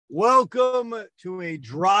Welcome to a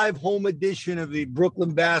drive home edition of the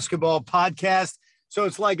Brooklyn Basketball Podcast. So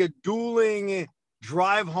it's like a dueling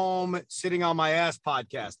drive home sitting on my ass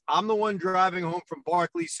podcast. I'm the one driving home from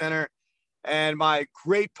Barclays Center, and my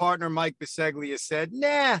great partner, Mike Biseglia, said,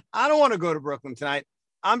 nah, I don't want to go to Brooklyn tonight.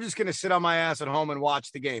 I'm just going to sit on my ass at home and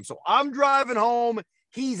watch the game. So I'm driving home.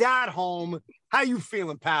 He's at home. How you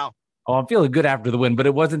feeling, pal? Oh, I'm feeling good after the win, but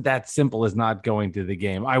it wasn't that simple as not going to the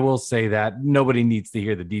game. I will say that nobody needs to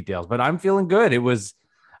hear the details, but I'm feeling good. It was,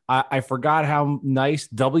 I forgot how nice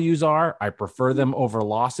W's are. I prefer them over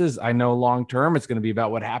losses. I know long-term it's going to be about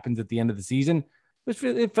what happens at the end of the season.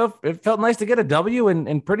 It felt nice to get a W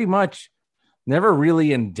and pretty much never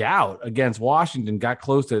really in doubt against Washington. Got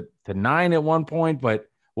close to 9 at one point, but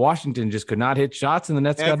Washington just could not hit shots and the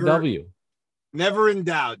Nets got a W. Never in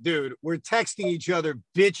doubt, dude. We're texting each other,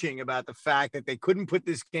 bitching about the fact that they couldn't put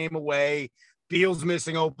this game away. Beal's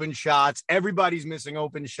missing open shots. Everybody's missing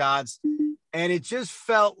open shots. And it just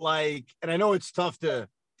felt like, and I know it's tough to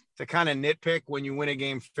kind of nitpick when you win a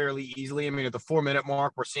game fairly easily. I mean, at the 4-minute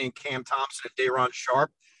mark, we're seeing Cam Thompson and Day'Ron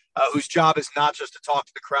Sharpe, whose job is not just to talk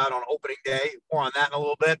to the crowd on opening day. More on that in a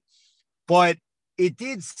little bit. But it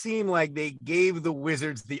did seem like they gave the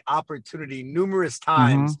Wizards the opportunity numerous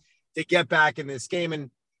times to get back in this game. And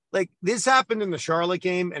like this happened in the Charlotte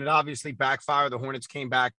game, and it obviously backfired. The Hornets came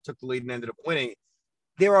back, took the lead, and ended up winning.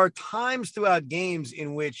 There are times throughout games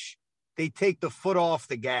in which they take the foot off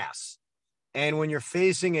the gas. And when you're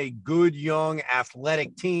facing a good, young,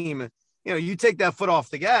 athletic team, you know, you take that foot off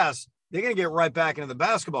the gas, they're going to get right back into the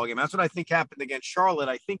basketball game. That's what I think happened against Charlotte.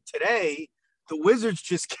 I think today the Wizards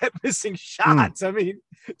just kept missing shots. I mean,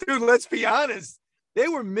 dude, let's be honest. They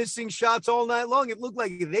were missing shots all night long. It looked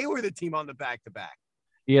like they were the team on the back-to-back.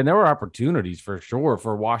 Yeah, and there were opportunities for sure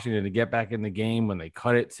for Washington to get back in the game when they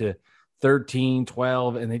cut it to 13,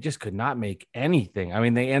 12, and they just could not make anything. I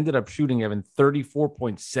mean, they ended up shooting even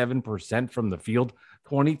 34.7% from the field,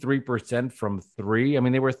 23% from three. I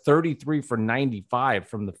mean, they were 33 for 95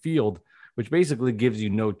 from the field, which basically gives you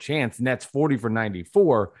no chance. Nets 40 for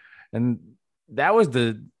 94. And that was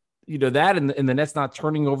that and the Nets not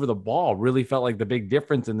turning over the ball really felt like the big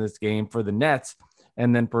difference in this game for the Nets.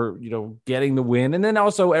 And then for, getting the win. And then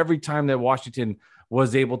also every time that Washington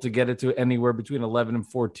was able to get it to anywhere between 11 and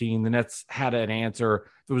 14, the Nets had an answer.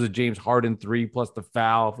 If it was a James Harden 3 plus the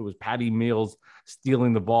foul, if it was Patty Mills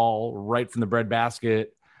stealing the ball right from the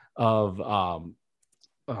breadbasket of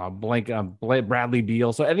Bradley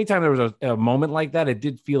Beal. So anytime there was a moment like that, it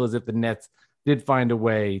did feel as if the Nets did find a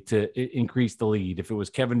way to increase the lead. If it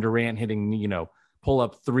was Kevin Durant hitting,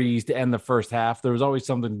 pull-up threes to end the first half, there was always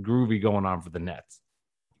something groovy going on for the Nets.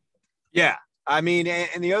 Yeah. I mean,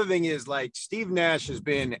 and the other thing is, like, Steve Nash has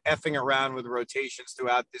been effing around with rotations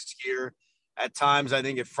throughout this year. At times, I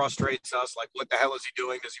think it frustrates us. Like, what the hell is he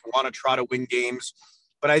doing? Does he want to try to win games?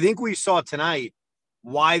 But I think we saw tonight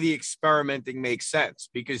why the experimenting makes sense,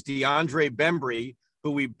 because DeAndre Bembry,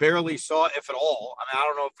 who we barely saw, if at all. I mean, I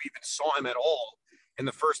don't know if we even saw him at all in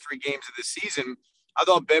the first 3 games of the season. I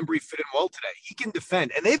thought Bembry fit in well today. He can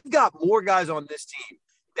defend. And they've got more guys on this team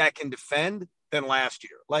that can defend than last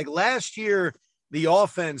year. Like last year, the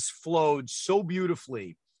offense flowed so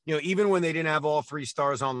beautifully, even when they didn't have all 3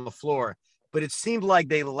 stars on the floor. But it seemed like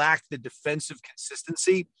they lacked the defensive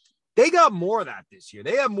consistency. They got more of that this year.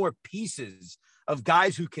 They have more pieces of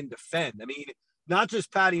guys who can defend. I mean, not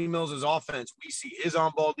just Patty Mills' offense. We see his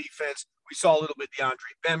on-ball defense. We saw a little bit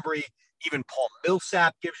DeAndre Bembry. Even Paul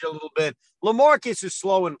Millsap gives you a little bit. LaMarcus is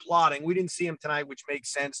slow and plodding. We didn't see him tonight, which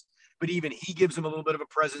makes sense. But even he gives him a little bit of a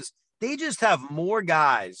presence. They just have more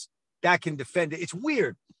guys that can defend it. It's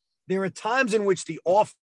weird. There are times in which the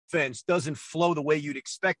offense doesn't flow the way you'd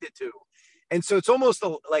expect it to. And so it's almost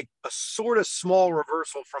like a sort of small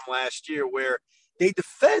reversal from last year where they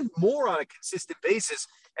defend more on a consistent basis,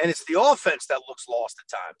 and it's the offense that looks lost at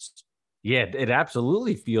times. Yeah, it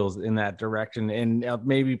absolutely feels in that direction. And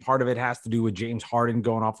maybe part of it has to do with James Harden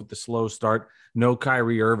going off with the slow start. No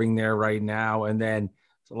Kyrie Irving there right now. And then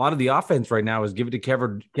a lot of the offense right now is give it to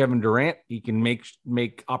Kevin Durant. He can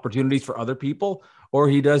make opportunities for other people, or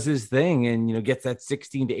he does his thing and, gets that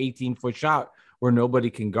 16 to 18 foot shot where nobody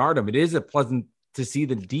can guard him. It is a pleasant to see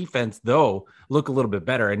the defense, though, look a little bit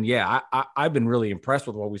better. And yeah, I've been really impressed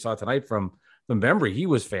with what we saw tonight from Bembry. He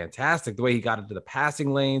was fantastic. The way he got into the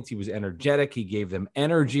passing lanes, he was energetic. He gave them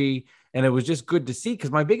energy, and it was just good to see. Because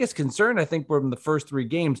my biggest concern, I think, from the first 3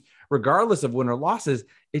 games, regardless of win or losses,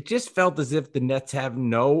 it just felt as if the Nets have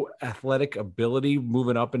no athletic ability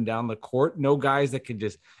moving up and down the court. No guys that can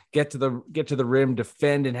just get to the rim,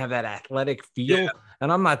 defend, and have that athletic feel. Yeah.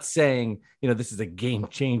 And I'm not saying, this is a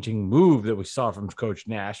game-changing move that we saw from Coach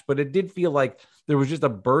Nash, but it did feel like there was just a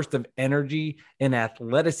burst of energy and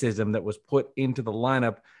athleticism that was put into the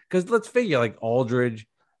lineup. Because let's figure, like Aldridge,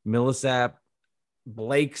 Millsap,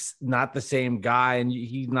 Blake's not the same guy, and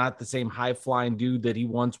he's not the same high-flying dude that he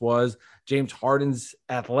once was. James Harden's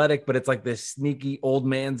athletic, but it's like this sneaky old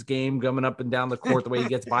man's game coming up and down the court the way he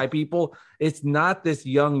gets by people. It's not this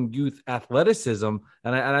young youth athleticism,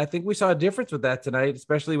 and I think we saw a difference with that tonight,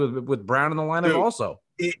 especially with Brown in the lineup. Dude, also.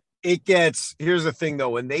 Here's the thing,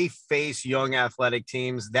 though. When they face young athletic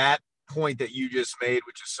teams, that point that you just made,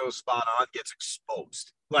 which is so spot on, gets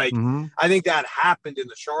exposed. Like, I think that happened in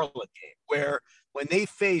the Charlotte game where – when they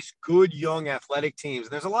face good, young, athletic teams,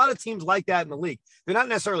 there's a lot of teams like that in the league. They're not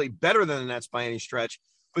necessarily better than the Nets by any stretch,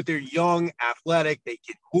 but they're young, athletic. They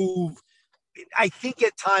can move. I think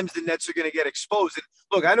at times the Nets are going to get exposed. And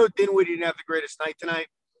look, I know Dinwiddie didn't have the greatest night tonight,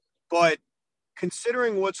 but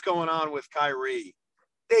considering what's going on with Kyrie,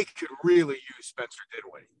 they could really use Spencer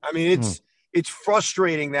Dinwiddie. I mean, it's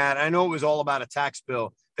frustrating that I know it was all about a tax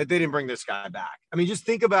bill that they didn't bring this guy back. I mean, just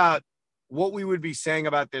think about what we would be saying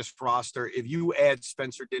about this roster if you add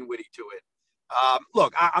Spencer Dinwiddie to it.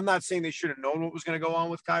 Look, I'm not saying they should have known what was going to go on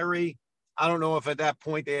with Kyrie. I don't know if at that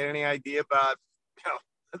point they had any idea about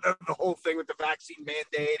the whole thing with the vaccine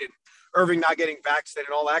mandate and Irving not getting vaccinated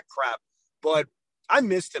and all that crap. But I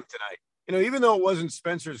missed him tonight. Even though it wasn't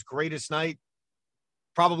Spencer's greatest night,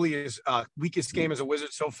 probably his weakest game as a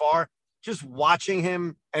Wizard so far, just watching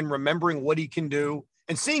him and remembering what he can do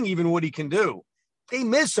and seeing even what he can do, they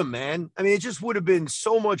miss him, man. I mean, it just would have been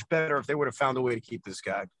so much better if they would have found a way to keep this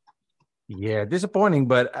guy. Yeah, disappointing,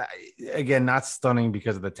 but again, not stunning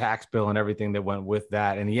because of the tax bill and everything that went with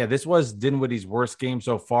that. And yeah, this was Dinwiddie's worst game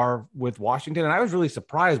so far with Washington. And I was really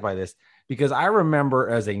surprised by this because I remember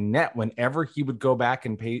as a Net, whenever he would go back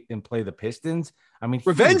and play the Pistons, I mean,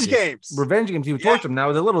 revenge games, he would torch them. Now it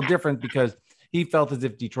was a little different because he felt as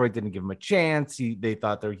if Detroit didn't give him a chance. They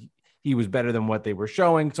thought he was better than what they were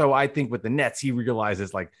showing. So I think with the Nets, he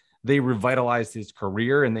realizes like they revitalized his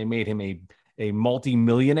career and they made him a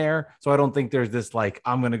multi-millionaire. So I don't think there's this like,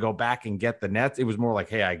 I'm going to go back and get the Nets. It was more like,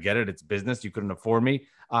 hey, I get it. It's business. You couldn't afford me.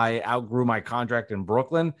 I outgrew my contract in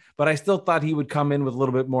Brooklyn, but I still thought he would come in with a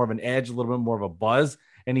little bit more of an edge, a little bit more of a buzz.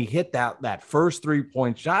 And he hit that first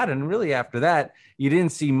 3-point shot. And really after that, you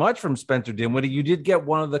didn't see much from Spencer Dinwiddie. You did get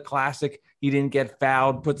one of the classic, he didn't get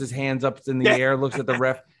fouled, puts his hands up in the air, looks at the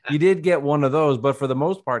ref. You did get one of those, but for the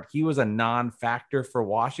most part, he was a non-factor for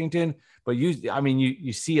Washington. But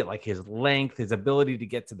you see it like his length, his ability to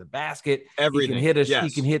get to the basket. Everything. He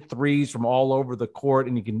can hit threes from all over the court,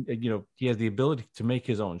 and he has the ability to make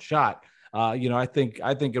his own shot. I think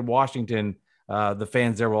in Washington, the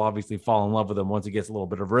fans there will obviously fall in love with him once he gets a little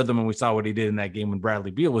bit of rhythm. And we saw what he did in that game when Bradley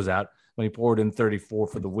Beal was out, when he poured in 34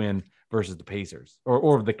 for the win versus the Pacers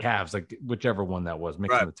or the Cavs, like whichever one that was,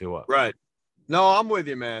 mixing the two up. Right. No, I'm with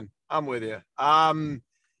you, man. I'm with you.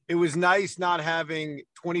 It was nice not having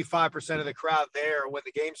 25% of the crowd there when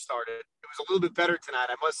the game started. It was a little bit better tonight,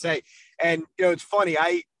 I must say. And, it's funny.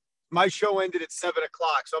 My show ended at 7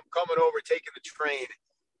 o'clock, so I'm coming over, taking the train.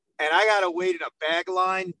 And I got to wait in a bag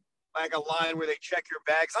line, like a line where they check your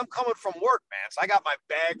bags. I'm coming from work, man. So I got my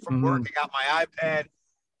bag from work. I got my iPad.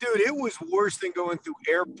 Dude, it was worse than going through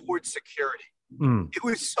airport security. It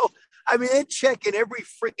was so – they're checking every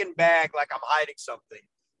freaking bag like I'm hiding something.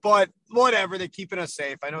 But whatever, they're keeping us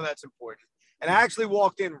safe. I know that's important. And I actually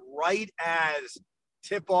walked in right as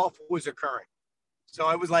tip-off was occurring. So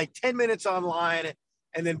I was like 10 minutes online,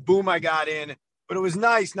 and then boom, I got in. But it was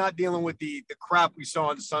nice not dealing with the crap we saw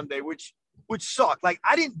on Sunday, which sucked. Like,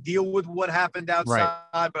 I didn't deal with what happened outside,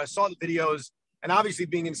 but I saw the videos. And obviously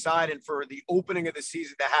being inside and for the opening of the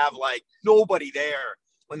season to have, like, nobody there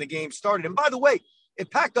when the game started. And by the way, it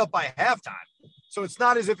packed up by halftime. So it's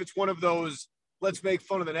not as if it's one of those let's make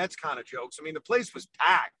fun of the Nets kind of jokes. I mean, the place was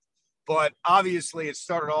packed, but obviously it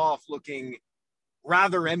started off looking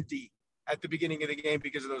rather empty at the beginning of the game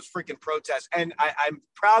because of those freaking protests. And I'm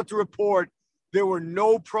proud to report there were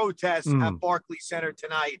no protests at Barclays Center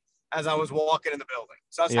tonight as I was walking in the building.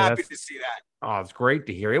 So I was happy to see that. Oh, it's great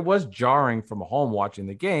to hear. It was jarring from home watching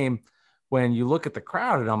the game when you look at the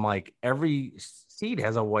crowd and I'm like, every seat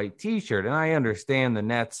has a white t-shirt. And I understand the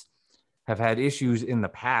Nets have had issues in the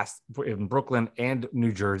past in Brooklyn and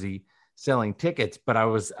New Jersey selling tickets. But I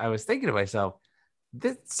was thinking to myself,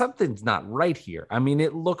 something's not right here. I mean,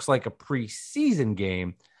 it looks like a preseason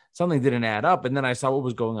game. Something didn't add up. And then I saw what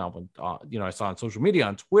was going on. I saw on social media,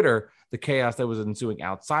 on Twitter, the chaos that was ensuing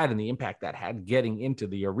outside and the impact that had getting into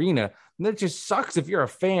the arena. And that just sucks if you're a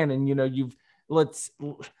fan and,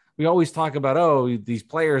 we always talk about, oh, these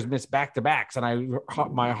players miss back-to-backs and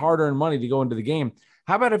my hard-earned money to go into the game.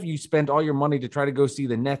 How about if you spend all your money to try to go see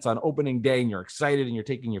the Nets on opening day and you're excited and you're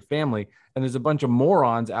taking your family and there's a bunch of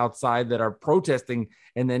morons outside that are protesting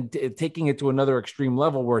and then taking it to another extreme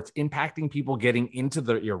level where it's impacting people getting into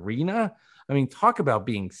the arena? I mean, talk about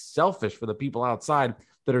being selfish for the people outside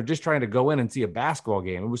that are just trying to go in and see a basketball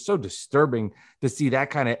game. It was so disturbing to see that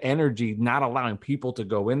kind of energy not allowing people to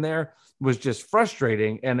go in there. It was just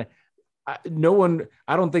frustrating. And I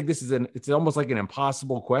don't think it's almost like an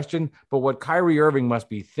impossible question, but what Kyrie Irving must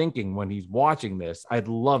be thinking when he's watching this, I'd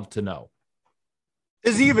love to know.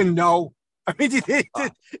 Does he even know? I mean,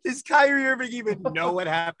 does Kyrie Irving even know what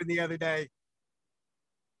happened the other day?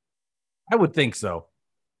 I would think so.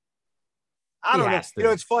 I don't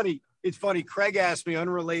know. It's funny. It's funny. Craig asked me,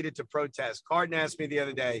 unrelated to protest. Carton asked me the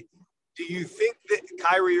other day, do you think that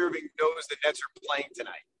Kyrie Irving knows the Nets are playing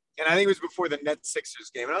tonight? And I think it was before the Nets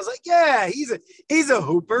Sixers game. And I was like, yeah, he's a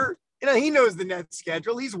hooper. He knows the Nets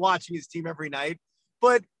schedule. He's watching his team every night.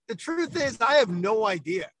 But the truth is, I have no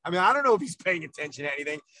idea. I mean, I don't know if he's paying attention to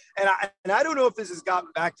anything. And I don't know if this has gotten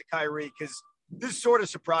back to Kyrie because this sort of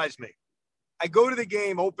surprised me. I go to the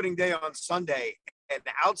game opening day on Sunday, and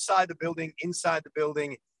outside the building, inside the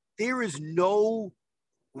building, there is no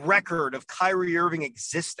record of Kyrie Irving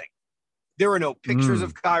existing. There are no pictures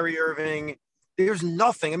of Kyrie Irving. There's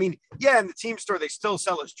nothing. I mean, yeah, in the team store, they still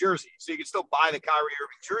sell his jersey. So you can still buy the Kyrie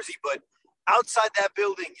Irving jersey. But outside that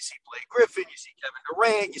building, you see Blake Griffin, you see Kevin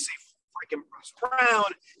Durant, you see freaking Bruce Brown,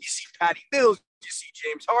 you see Patty Mills, you see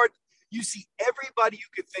James Harden. You see everybody you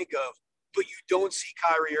could think of, but you don't see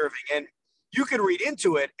Kyrie Irving. And you can read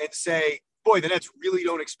into it and say, boy, the Nets really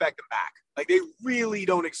don't expect him back. Like, they really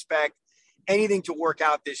don't expect anything to work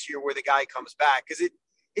out this year where the guy comes back. Because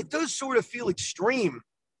it does sort of feel extreme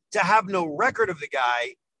to have no record of the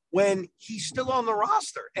guy when he's still on the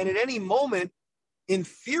roster. And at any moment, in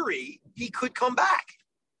theory, he could come back.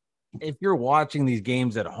 If you're watching these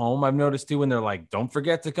games at home, I've noticed too, when they're like, don't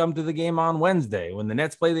forget to come to the game on Wednesday when the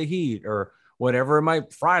Nets play the Heat or whatever it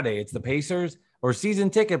might, Friday, it's the Pacers or season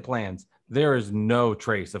ticket plans. There is no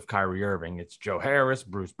trace of Kyrie Irving. It's Joe Harris,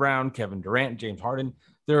 Bruce Brown, Kevin Durant, James Harden.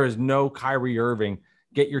 There is no Kyrie Irving.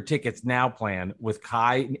 Get your tickets now plan with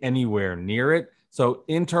Kai anywhere near it. So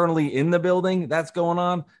internally in the building, that's going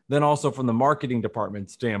on. Then also from the marketing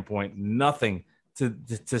department standpoint, nothing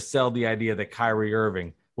to sell the idea that Kyrie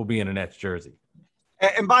Irving will be in a Nets jersey.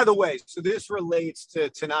 And by the way, so this relates to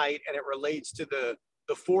tonight, and it relates to the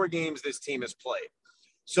 4 games this team has played.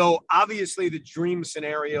 So obviously the dream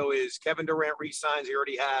scenario is Kevin Durant re-signs. He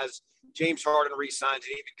already has. James Harden re-signs,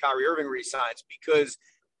 and even Kyrie Irving re-signs, because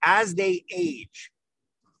as they age,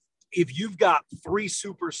 if you've got 3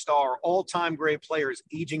 superstar all-time great players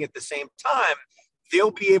aging at the same time,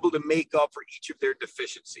 they'll be able to make up for each of their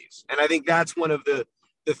deficiencies. And I think that's one of the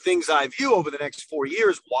things I view over the next 4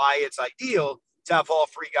 years, why it's ideal to have all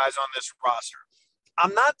 3 guys on this roster.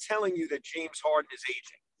 I'm not telling you that James Harden is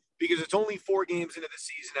aging, because it's only 4 games into the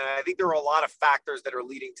season, and I think there are a lot of factors that are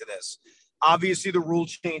leading to this. Obviously, the rule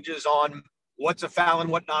changes on what's a foul and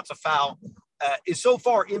what not's a foul is so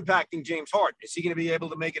far impacting James Harden. Is he going to be able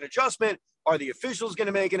to make an adjustment? Are the officials going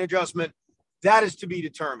to make an adjustment? That is to be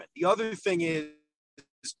determined. The other thing is,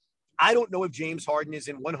 I don't know if James Harden is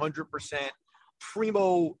in 100%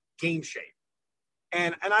 primo game shape.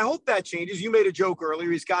 And I hope that changes. You made a joke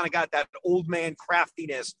earlier. He's kind of got that old man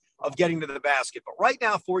craftiness of getting to the basket. But right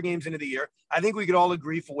now, 4 games into the year, I think we could all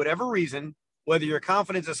agree, for whatever reason, whether your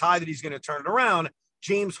confidence is high that he's going to turn it around,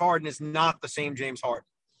 James Harden is not the same James Harden.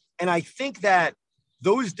 And I think that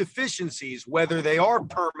those deficiencies, whether they are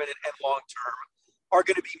permanent and long-term, are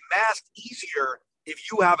going to be masked easier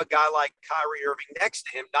if you have a guy like Kyrie Irving next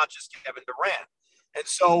to him, not just Kevin Durant. And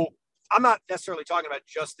so I'm not necessarily talking about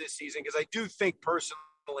just this season, because I do think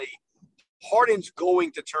personally Harden's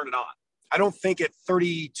going to turn it on. I don't think at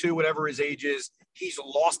 32, whatever his age is, he's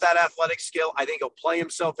lost that athletic skill. I think he'll play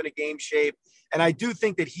himself into game shape. And I do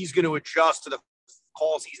think that he's going to adjust to the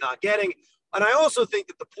calls he's not getting. And I also think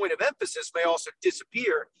that the point of emphasis may also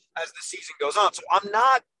disappear as the season goes on. So I'm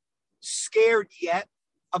not scared yet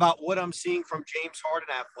about what I'm seeing from James Harden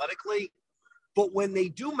athletically. But when they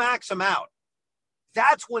do max him out,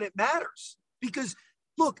 that's when it matters. Because,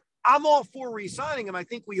 look, I'm all for re-signing him. I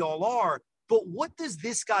think we all are. But what does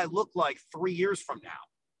this guy look like 3 years from now?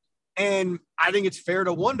 And I think it's fair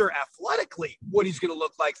to wonder athletically what he's going to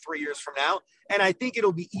look like 3 years from now. And I think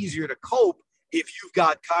it'll be easier to cope if you've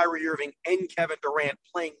got Kyrie Irving and Kevin Durant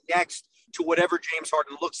playing next to whatever James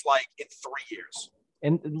Harden looks like in 3 years.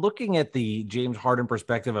 And looking at the James Harden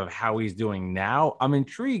perspective of how he's doing now, I'm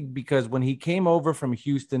intrigued because when he came over from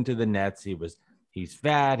Houston to the Nets, he's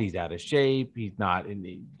fat, he's out of shape, he's not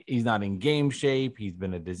in game shape, he's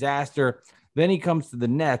been a disaster. Then he comes to the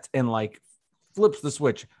Nets and like flips the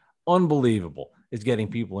switch. Unbelievable. Is getting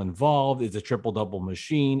people involved, is a triple-double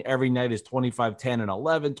machine. Every night is 25, 10, and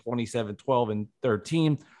 11, 27, 12, and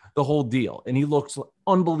 13, the whole deal. And he looks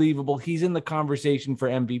unbelievable. He's in the conversation for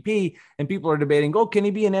MVP, and people are debating, can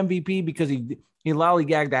he be an MVP because he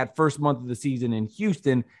lollygagged that first month of the season in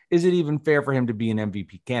Houston? Is it even fair for him to be an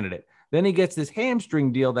MVP candidate? Then he gets this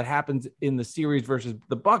hamstring deal that happens in the series versus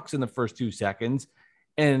the Bucks in the first 2 seconds.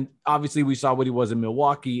 And obviously we saw what he was in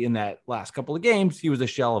Milwaukee in that last couple of games. He was a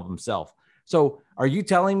shell of himself. So are you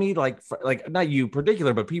telling me, like not you in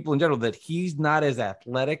particular, but people in general, that he's not as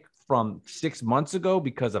athletic from 6 months ago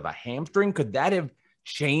because of a hamstring? Could that have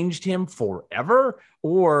changed him forever?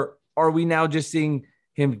 Or are we now just seeing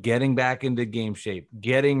him getting back into game shape,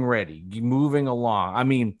 getting ready, moving along? I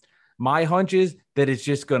mean, my hunch is that it's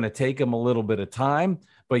just going to take him a little bit of time.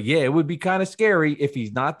 But yeah, it would be kind of scary if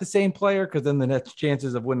he's not the same player, because then the Nets'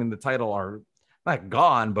 chances of winning the title are not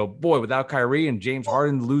gone. But boy, without Kyrie and James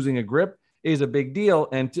Harden losing a grip is a big deal.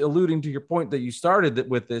 And alluding to your point that you started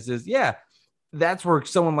with this is, yeah, that's where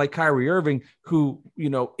someone like Kyrie Irving, who,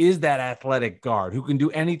 is that athletic guard, who can do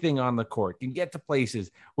anything on the court, can get to places,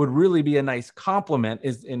 would really be a nice compliment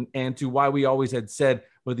and to why we always had said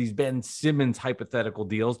with these Ben Simmons hypothetical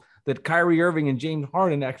deals that Kyrie Irving and James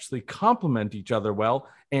Harden actually complement each other well.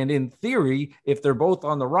 And in theory, if they're both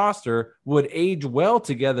on the roster, would age well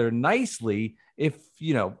together nicely if,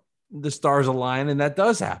 the stars align and that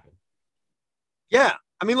does happen. Yeah.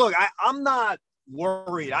 I mean, look, I'm not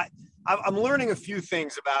worried. I'm learning a few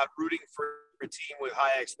things about rooting for a team with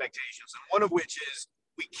high expectations, and one of which is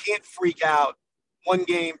we can't freak out 1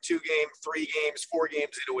 game, 2 games, 3 games, 4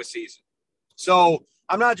 games into a season. So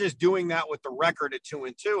I'm not just doing that with the record at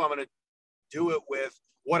 2-2. I'm going to do it with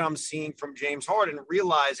what I'm seeing from James Harden,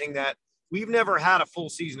 realizing that we've never had a full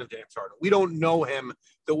season of James Harden. We don't know him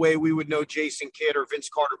the way we would know Jason Kidd or Vince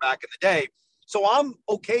Carter back in the day. So I'm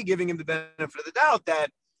okay giving him the benefit of the doubt that,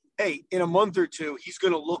 hey, in a month or two, he's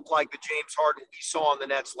going to look like the James Harden we saw on the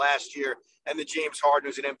Nets last year and the James Harden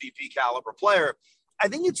who's an MVP caliber player. I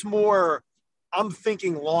think it's more, I'm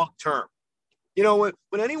thinking long-term.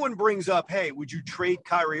 When anyone brings up, hey, would you trade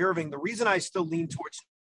Kyrie Irving? The reason I still lean towards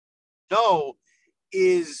no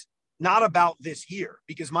is not about this year,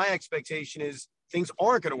 because my expectation is things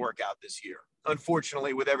aren't going to work out this year,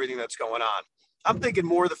 unfortunately, with everything that's going on. I'm thinking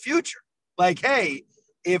more of the future. Like, hey,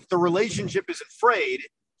 if the relationship isn't frayed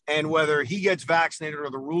and whether he gets vaccinated or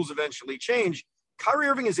the rules eventually change, Kyrie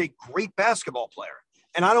Irving is a great basketball player.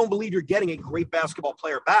 And I don't believe you're getting a great basketball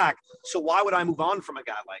player back. So why would I move on from a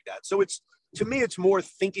guy like that? So to me, it's more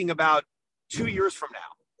thinking about 2 years from now,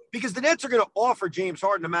 because the Nets are going to offer James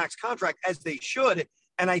Harden a max contract, as they should.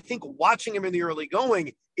 And I think watching him in the early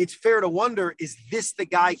going, it's fair to wonder, is this the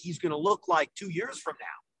guy he's going to look like 2 years from now?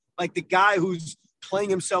 Like the guy who's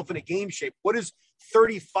playing himself in a game shape. What does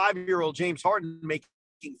 35-year-old James Harden making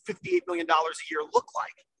 $58 million a year look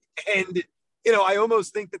like? And, I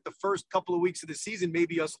almost think that the first couple of weeks of the season may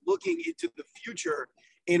be us looking into the future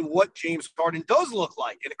in what James Harden does look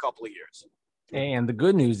like in a couple of years. And the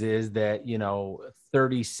good news is that,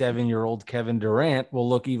 37-year-old Kevin Durant will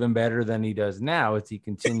look even better than he does now as he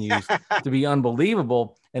continues to be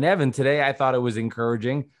unbelievable. And Evan, today I thought it was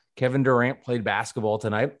encouraging. Kevin Durant played basketball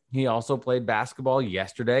tonight. He also played basketball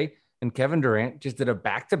yesterday. And Kevin Durant just did a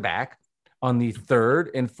back-to-back on the 3rd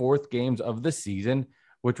and 4th games of the season,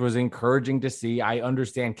 which was encouraging to see. I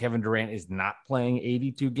understand Kevin Durant is not playing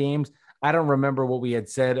 82 games. I don't remember what we had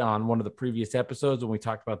said on one of the previous episodes when we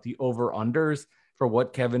talked about the over-unders for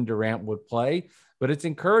what Kevin Durant would play. But it's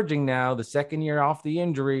encouraging now, the second year off the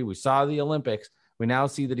injury. We saw the Olympics. We now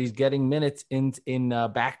see that he's getting minutes in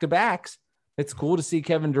back-to-backs. It's cool to see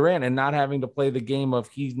Kevin Durant and not having to play the game of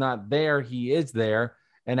he's not there, he is there.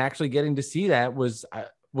 And actually getting to see that was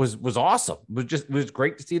awesome. It was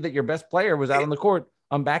great to see that your best player was out on the court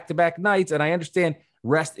on back-to-back nights. And I understand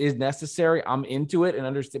rest is necessary. I'm into it and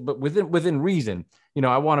understand, but within reason,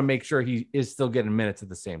 I want to make sure he is still getting minutes at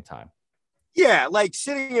the same time. Yeah. Like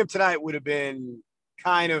sitting him tonight would have been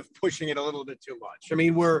kind of pushing it a little bit too much. I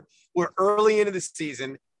mean, we're early into the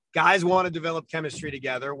season. Guys want to develop chemistry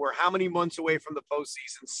together. We're how many months away from the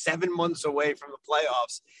postseason? 7 months away from the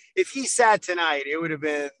playoffs. If he sat tonight, it would have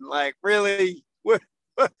been like, really,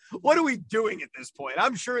 what are we doing at this point?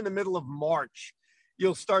 I'm sure in the middle of March,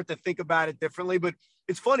 you'll start to think about it differently. But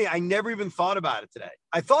it's funny, I never even thought about it today.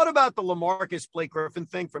 I thought about the LaMarcus Blake Griffin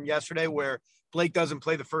thing from yesterday, where Blake doesn't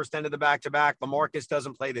play the first end of the back-to-back. LaMarcus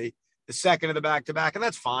doesn't play the second of the back-to-back, and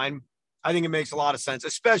that's fine. I think it makes a lot of sense,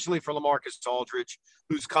 especially for LaMarcus Aldridge,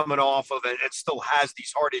 who's coming off of it and still has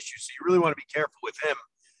these heart issues. So you really want to be careful with him.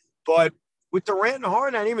 But with Durant and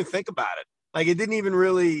Harden, I didn't even think about it. Like, it didn't even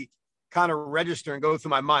really kind of register and go through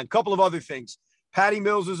my mind. A couple of other things. Patty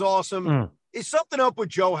Mills is awesome. Is something up with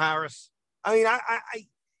Joe Harris? I mean,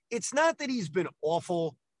 it's not that he's been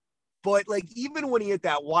awful, but like even when he hit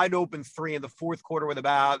that wide open three in the fourth quarter with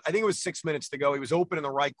about, I think it was 6 minutes to go, he was open in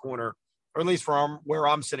the right corner, or at least from where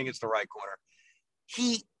I'm sitting, it's the right corner.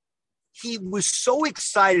 He was so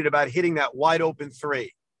excited about hitting that wide open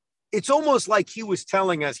three. It's almost like he was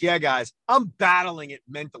telling us, yeah, guys, I'm battling it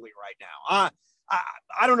mentally right now.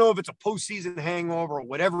 I don't know if it's a postseason hangover or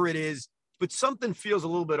whatever it is, but something feels a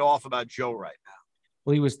little bit off about Joe right now.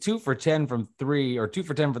 Well, he was 2 for 10 from three, or 2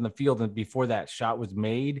 for 10 from the field, and before that shot was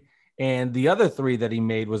made. And the other three that he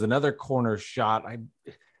made was another corner shot.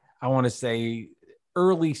 I want to say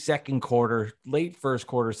early second quarter, late first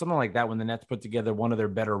quarter, something like that, when the Nets put together one of their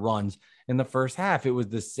better runs in the first half. It was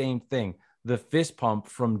the same thing, the fist pump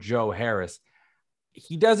from Joe Harris.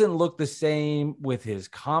 He doesn't look the same with his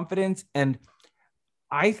confidence, and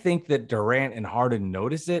I think that Durant and Harden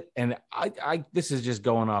notice it. And I this is just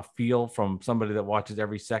going off feel from somebody that watches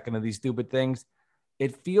every second of these stupid things.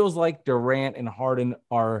 It feels like Durant and Harden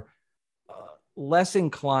are less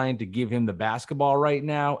inclined to give him the basketball right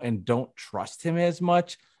now and don't trust him as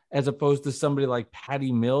much, as opposed to somebody like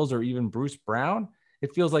Patty Mills or even Bruce Brown.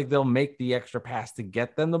 It feels like they'll make the extra pass to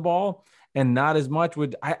get them the ball, and not as much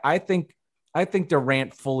would I think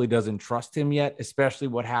Durant fully doesn't trust him yet, especially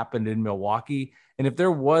what happened in Milwaukee. And if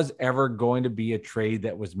there was ever going to be a trade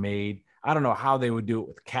that was made, I don't know how they would do it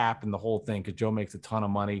with Cap and the whole thing, because Joe makes a ton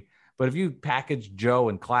of money. But if you package Joe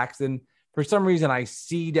and Claxton, for some reason, I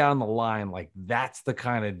see down the line, like that's the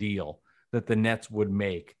kind of deal that the Nets would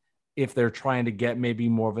make if they're trying to get maybe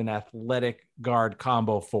more of an athletic guard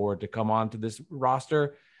combo forward to come onto this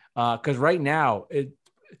roster. Because right now,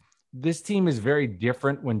 this team is very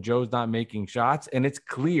different when Joe's not making shots, and it's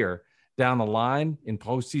clear down the line in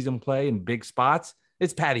postseason play in big spots.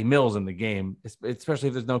 It's Patty Mills in the game, especially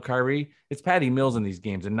if there's no Kyrie. It's Patty Mills in these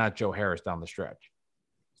games and not Joe Harris down the stretch.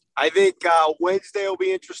 I think Wednesday will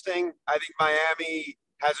be interesting. I think Miami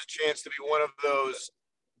has a chance to be one of those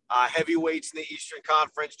heavyweights in the Eastern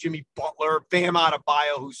Conference. Jimmy Butler, Bam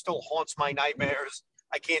Adebayo, who still haunts my nightmares.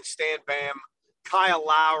 I can't stand Bam. Kyle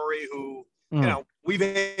Lowry, who, you know, we've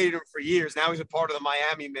hated him for years. Now he's a part of the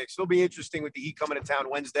Miami mix. It'll be interesting with the Heat coming to town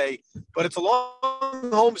Wednesday. But it's a long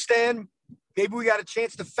homestand. Maybe we got a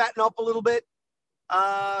chance to fatten up a little bit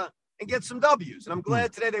and get some W's. And I'm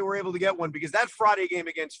glad today they were able to get one, because that Friday game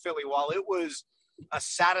against Philly, while it was a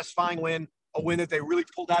satisfying win, a win that they really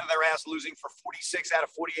pulled out of their ass, losing for 46 out of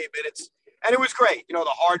 48 minutes. And it was great. You know, the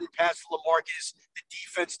Harden pass to LaMarcus, the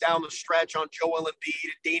defense down the stretch on Joel Embiid,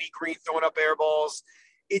 and Danny Green throwing up air balls.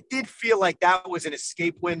 It did feel like that was an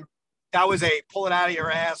escape win. That was a pull it out of your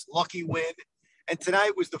ass, lucky win. And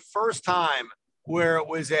tonight was the first time where it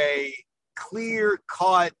was a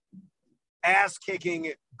clear-cut,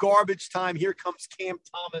 ass-kicking, garbage time, here comes Cam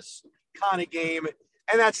Thomas kind of game.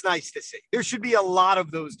 And that's nice to see. There should be a lot of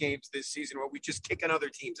those games this season where we just kick another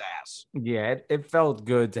team's ass. Yeah, it felt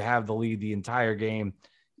good to have the lead the entire game,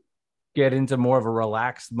 get into more of a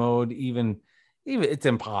relaxed mode. Even it's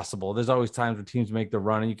impossible. There's always times where teams make the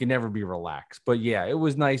run and you can never be relaxed. But yeah, it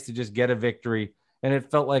was nice to just get a victory. And it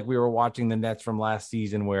felt like we were watching the Nets from last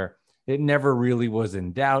season, where it never really was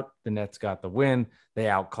in doubt. The Nets got the win. They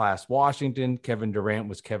outclassed Washington. Kevin Durant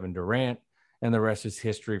was Kevin Durant, and the rest is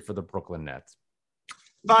history for the Brooklyn Nets.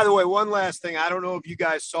 By the way, one last thing. I don't know if you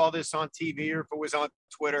guys saw this on TV or if it was on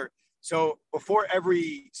Twitter. So before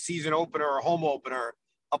every season opener or home opener,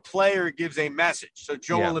 a player gives a message. So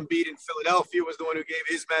Joel Embiid in Philadelphia was the one who gave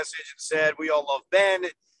his message and said, "We all love Ben."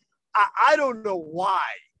 I don't know why.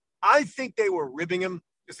 I think they were ribbing him.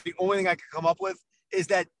 It's the only thing I could come up with, is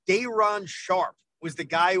that Day'Ron Sharpe was the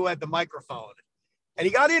guy who had the microphone. And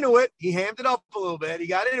he got into it. He hammed it up a little bit. He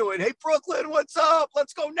got into it. "Hey, Brooklyn, what's up?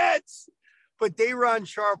 Let's go Nets." But Day'Ron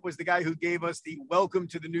Sharpe was the guy who gave us the welcome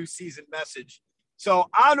to the new season message. So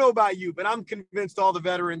I don't know about you, but I'm convinced all the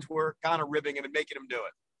veterans were kind of ribbing him and making him do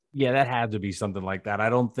it. Yeah, that had to be something like that. I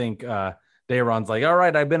don't think Day'Ron's like, all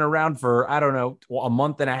right, I've been around for, I don't know, a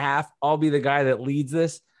month and a half. I'll be the guy that leads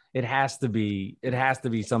this. It has to be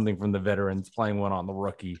something from the veterans playing one on the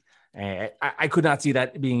rookie. And I could not see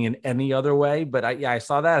that being in any other way, but I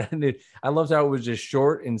saw that, and I loved how it was just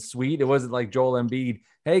short and sweet. It wasn't like Joel Embiid,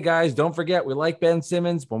 "Hey guys, don't forget we like Ben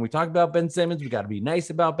Simmons. When we talk about Ben Simmons, we got to be nice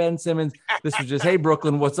about Ben Simmons." This was just, "Hey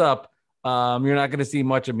Brooklyn, what's up? You're not going to see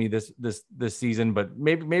much of me this season, but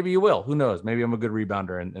maybe you will. Who knows? Maybe I'm a good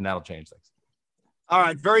rebounder, and that'll change things. All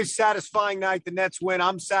right, very satisfying night. The Nets win.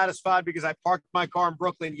 I'm satisfied because I parked my car in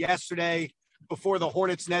Brooklyn yesterday before the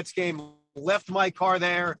Hornets-Nets game, left my car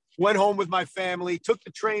there, went home with my family, took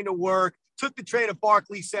the train to work, took the train to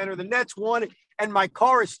Barclays Center. The Nets won, and my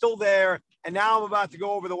car is still there. And now I'm about to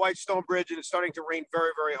go over the Whitestone Bridge, and it's starting to rain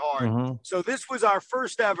very, very hard. Mm-hmm. So this was our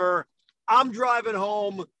first ever. I'm driving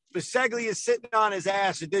home. Biseglia is sitting on his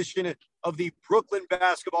ass edition of the Brooklyn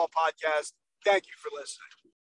Basketball Podcast. Thank you for listening.